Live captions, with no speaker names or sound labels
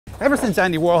Ever since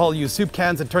Andy Warhol used soup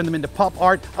cans and turned them into pop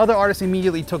art, other artists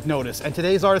immediately took notice, and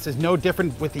today's artist is no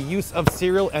different with the use of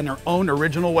cereal in her own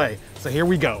original way. So here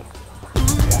we go.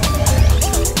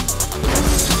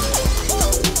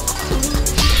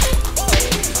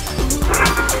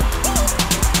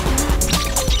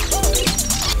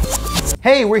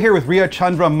 Hey, we're here with Riya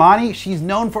Chandiramani. She's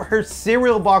known for her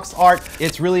cereal box art.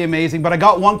 It's really amazing, but I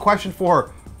got one question for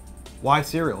her. Why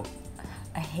cereal?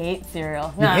 I hate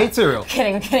cereal. You hate cereal?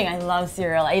 I'm kidding. I love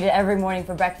cereal. I eat it every morning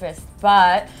for breakfast.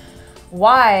 But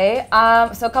why?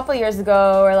 So a couple of years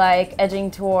ago, we're like edging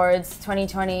towards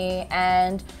 2020,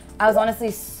 and I was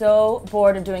honestly so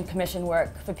bored of doing commission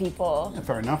work for people. Yeah,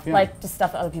 fair enough, yeah. Like just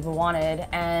stuff that other people wanted.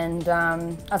 And I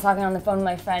was talking on the phone with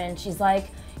my friend, and she's like,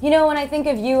 you know, when I think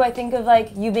of you, I think of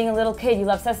like you being a little kid. You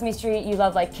love Sesame Street, you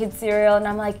love like kids cereal, and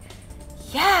I'm like,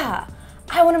 yeah.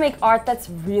 I want to make art that's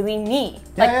really me.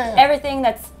 Everything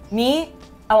that's me,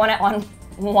 I want it on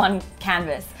one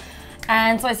canvas.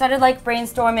 And so I started like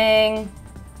brainstorming,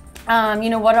 you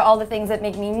know, what are all the things that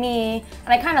make me me?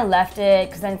 And I kind of left it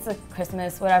because then it's like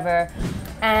Christmas, whatever.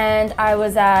 And I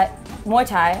was at Muay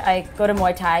Thai. I go to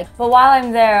Muay Thai. But while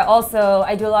I'm there, also,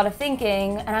 I do a lot of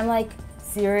thinking, and I'm like,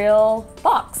 cereal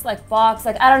box, I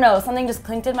don't know, something just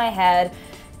clinked in my head.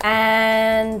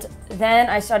 And then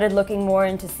I started looking more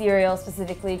into cereal,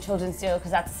 specifically children's cereal,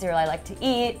 because that's the cereal I like to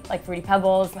eat, like Fruity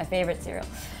Pebbles, my favorite cereal.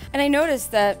 And I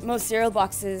noticed that most cereal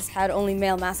boxes had only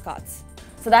male mascots.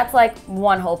 So that's like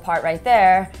one whole part right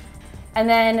there. And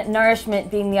then nourishment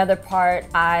being the other part,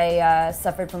 I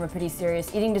suffered from a pretty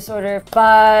serious eating disorder.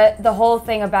 But the whole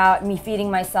thing about me feeding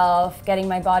myself, getting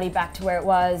my body back to where it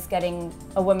was, getting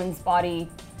a woman's body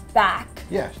back.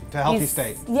 Yeah, to a healthy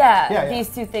state. Yeah, these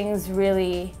two things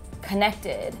really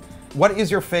connected. What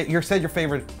is your favorite, you said your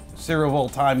favorite cereal of all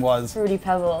time was? Fruity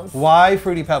Pebbles. Why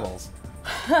Fruity Pebbles?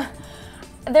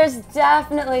 There's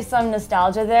definitely some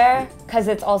nostalgia there, because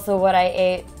it's also what I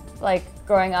ate like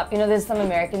growing up. You know, there's some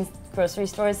American grocery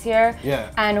stores here.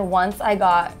 Yeah. And once I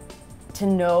got to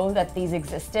know that these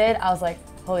existed, I was like,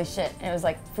 holy shit. And it was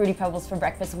like Fruity Pebbles for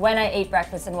breakfast when I ate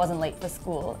breakfast and wasn't late for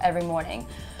school every morning.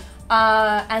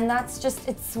 And that's just,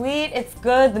 it's sweet, it's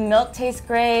good, the milk tastes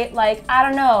great. Like, I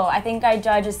don't know, I think I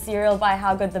judge a cereal by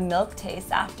how good the milk tastes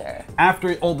after.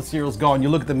 After all the cereal's gone, you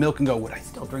look at the milk and go, would I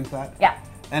still drink that? Yeah.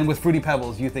 And with Fruity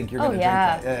Pebbles, you think you're gonna drink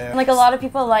that? Yeah. Like a lot of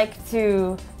people like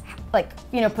to, like,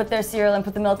 you know, put their cereal and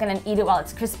put the milk in and eat it while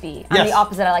it's crispy. I'm the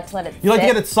opposite, I like to let it sit. You like to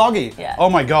get it soggy? Yeah. Oh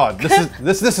my God, this is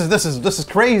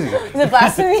crazy. Is it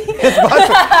blasphemy? It's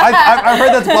blasphemy. I've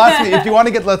heard that's blasphemy. If you want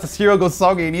to let the cereal go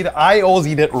soggy and eat it, I always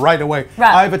eat it right away.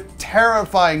 Right. I have a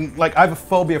terrifying, like I have a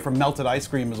phobia for melted ice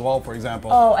cream as well, for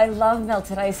example. Oh, I love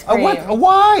melted ice cream. What?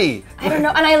 Why? I don't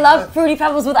know, and I love Fruity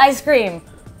Pebbles with ice cream.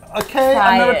 Okay,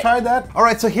 I've never tried that. All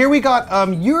right, so here we got,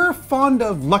 you're fond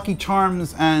of Lucky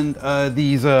Charms and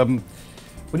these,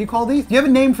 what do you call these? Do you have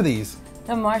a name for these?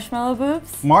 The marshmallow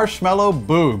boobs? Marshmallow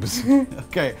boobs.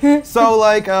 Okay, so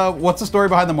like, what's the story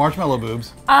behind the marshmallow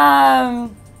boobs?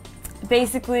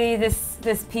 Basically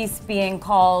this piece being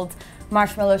called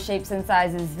Marshmallow Shapes and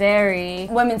Sizes Vary.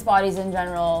 Women's bodies in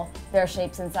general, their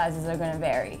shapes and sizes are gonna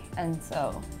vary. And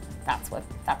so that's what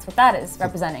that is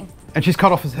representing. And she's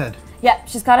cut off his head. Yeah,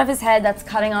 she's cut off his head, that's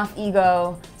cutting off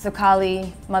ego. So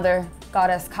Kali, mother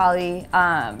goddess Kali,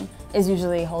 is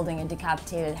usually holding a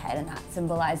decapitated head, and that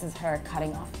symbolizes her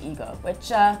cutting off ego, which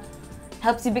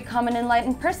helps you become an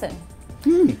enlightened person.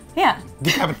 Yeah.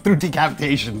 Through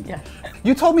decapitation. Yeah.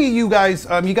 You told me you guys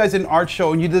did an art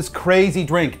show and you did this crazy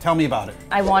drink. Tell me about it.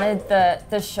 I wanted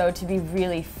the show to be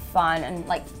really fun and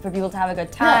like for people to have a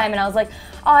good time, and I was like,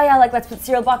 oh yeah, like let's put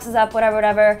cereal boxes up,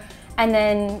 whatever. And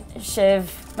then Shiv,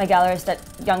 my gallerist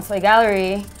at Young Soy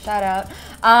Gallery, shout out,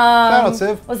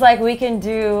 Shiv, was like, we can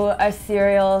do a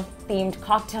cereal themed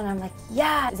cocktail, and I'm like,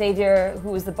 yeah. Xavier, who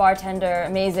was the bartender,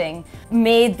 amazing,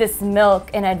 made this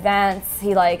milk in advance.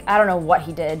 He like, I don't know what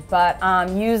he did, but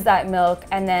used that milk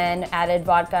and then added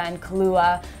vodka and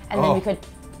Kahlua, and then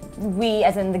we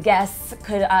as in the guests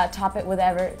could top it with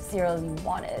whatever cereal you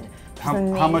wanted.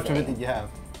 How much of it did you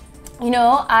have? You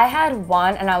know, I had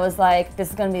one and I was like,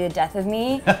 this is gonna be the death of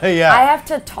me. Yeah. I have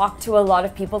to talk to a lot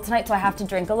of people tonight, so I have to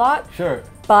drink a lot. Sure.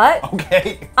 But,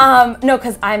 okay. No,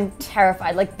 because I'm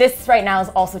terrified. Like this right now is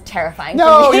also terrifying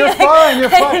No, for me. you're fine, you're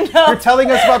fine. You're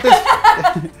telling us about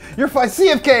this. You're fine.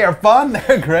 CFK are fun,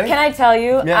 they're great. Can I tell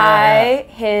you, I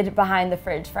hid behind the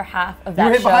fridge for half of that show.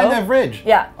 You hid behind the fridge?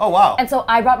 Yeah. Oh, wow. And so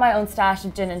I brought my own stash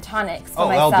of gin and tonics for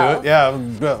myself. I'll do it,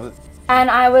 yeah. And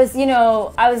I was, you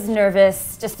know, I was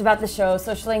nervous just about the show,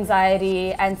 social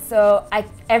anxiety, and so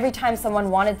every time someone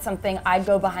wanted something, I'd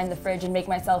go behind the fridge and make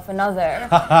myself another.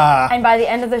 And by the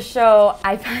end of the show,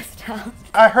 I passed out.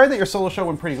 I heard that your solo show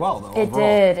went pretty well, though. It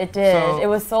did. So, it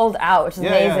was sold out, which is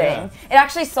amazing. It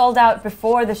actually sold out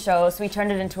before the show, so we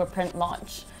turned it into a print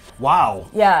launch. Wow.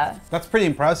 Yeah. That's pretty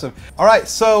impressive. All right,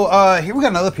 so here we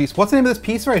got another piece. What's the name of this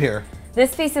piece right here?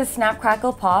 This piece is Snap,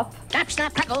 Crackle, Pop. Snap,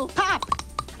 snap, crackle, pop!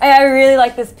 I really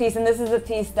like this piece, and this is the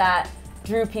piece that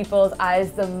drew people's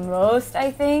eyes the most,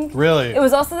 I think. Really? It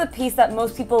was also the piece that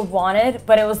most people wanted,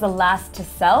 but it was the last to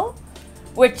sell,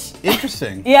 which...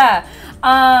 Interesting. Yeah.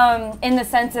 In the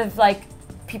sense of, like,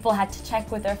 people had to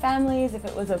check with their families if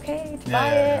it was okay to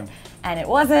buy it, and it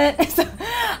wasn't.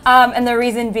 And the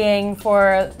reason being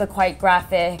for the quite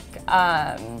graphic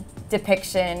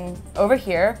depiction over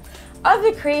here of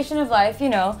the creation of life, you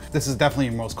know. This is definitely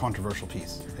your most controversial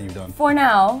piece that you've done. For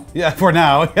now. Yeah, for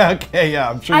now. Yeah, okay, yeah.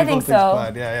 I'm sure you both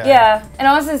planned. Yeah. And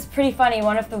also it's pretty funny.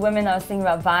 One of the women that was thinking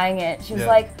about buying it, she was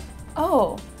like,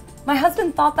 oh, my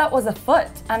husband thought that was a foot.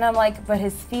 And I'm like, but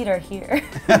his feet are here.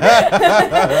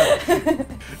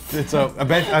 So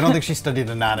I don't think she studied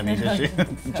anatomy, did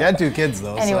she? She had 2 kids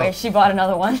though. Anyway, she bought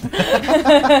another one.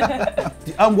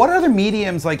 What other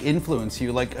mediums like influence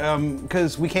you? Like,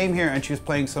 because we came here and she was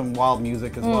playing some wild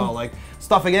music as well, like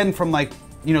stuff again from like,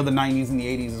 you know, the 90s and the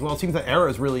 80s as well. It seems that era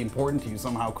is really important to you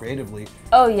somehow creatively.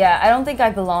 Oh yeah, I don't think I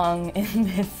belong in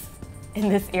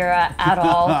this era at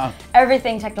all.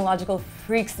 Everything technological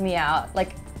freaks me out,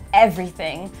 like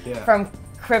everything, from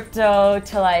crypto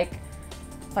to like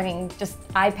fucking just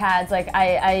iPads. Like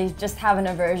I just have an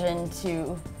aversion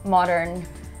to modern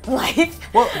life.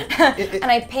 Well,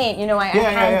 and I paint, you know, I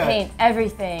hand paint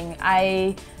everything.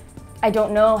 I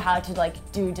don't know how to like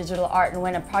do digital art, and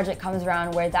when a project comes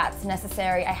around where that's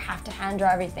necessary, I have to hand draw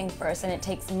everything first, and it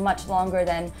takes much longer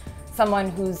than someone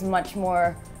who's much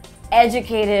more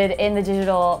educated in the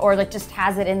digital or like just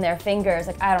has it in their fingers.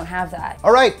 Like I don't have that.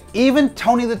 All right, even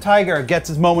Tony the Tiger gets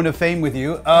his moment of fame with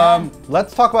you.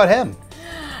 Let's talk about him.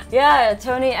 Yeah,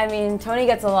 Tony, I mean, Tony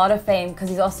gets a lot of fame because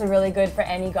he's also really good for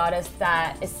any goddess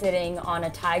that is sitting on a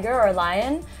tiger or a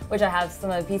lion, which I have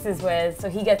some of the pieces with, so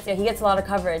he gets a lot of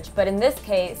coverage. But in this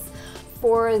case,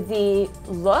 for the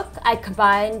look, I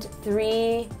combined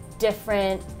 3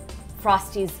 different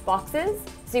Frosties boxes.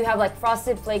 So you have like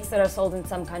Frosted Flakes that are sold in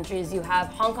some countries, you have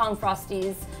Hong Kong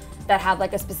Frosties that have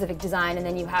like a specific design, and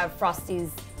then you have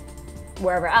Frosties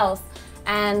wherever else.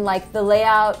 And like the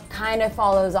layout kind of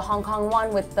follows a Hong Kong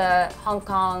one with the Hong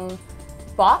Kong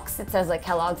box. It says like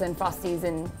Kellogg's and Frosties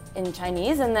in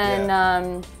Chinese. And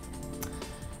then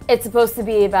it's supposed to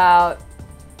be about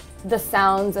the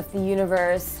sounds of the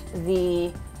universe,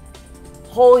 the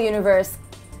whole universe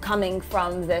coming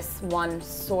from this one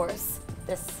source.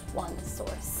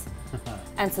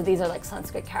 And so these are like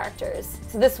Sanskrit characters.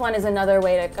 So this one is another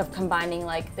way of combining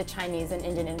like the Chinese and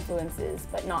Indian influences,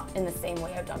 but not in the same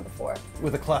way I've done before.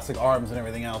 With the classic arms and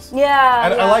everything else.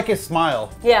 Yeah. I like his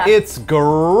smile. Yeah. It's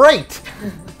great.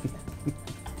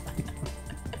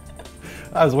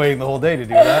 I was waiting the whole day to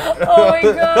do that. Oh my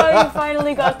god, you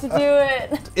finally got to do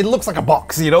it. It looks like a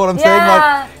box, you know what I'm saying?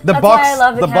 Like the that's box, why I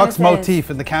love the box canvases. motif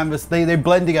and the canvas, they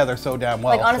blend together so damn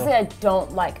well. Like honestly, I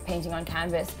don't like painting on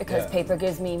canvas because paper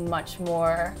gives me much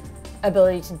more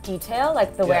ability to detail,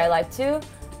 like the way I like to.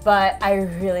 But I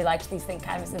really liked these thin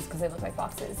canvases because they look like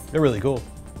boxes. They're really cool.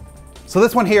 So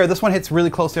this one here, this one hits really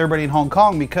close to everybody in Hong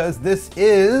Kong because this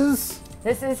is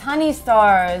Honey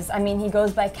Stars. I mean, he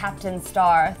goes by Captain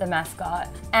Star, the mascot.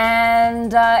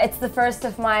 And it's the first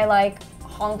of my like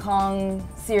Hong Kong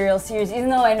cereal series, even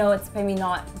though I know it's maybe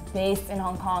not based in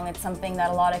Hong Kong. It's something that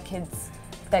a lot of kids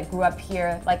that grew up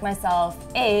here, like myself,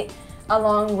 ate,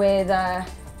 along with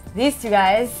these 2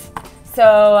 guys.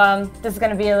 So this is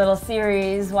gonna be a little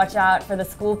series. Watch out for the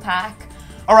school pack.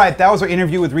 All right, that was our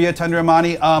interview with Riya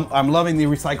Chandiramani. I'm loving the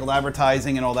recycled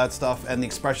advertising and all that stuff and the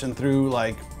expression through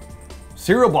like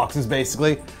cereal boxes,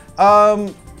 basically.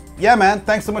 Yeah, man,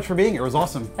 thanks so much for being here. It was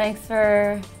awesome. Thanks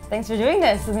for doing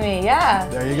this with me, yeah.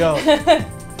 There you go.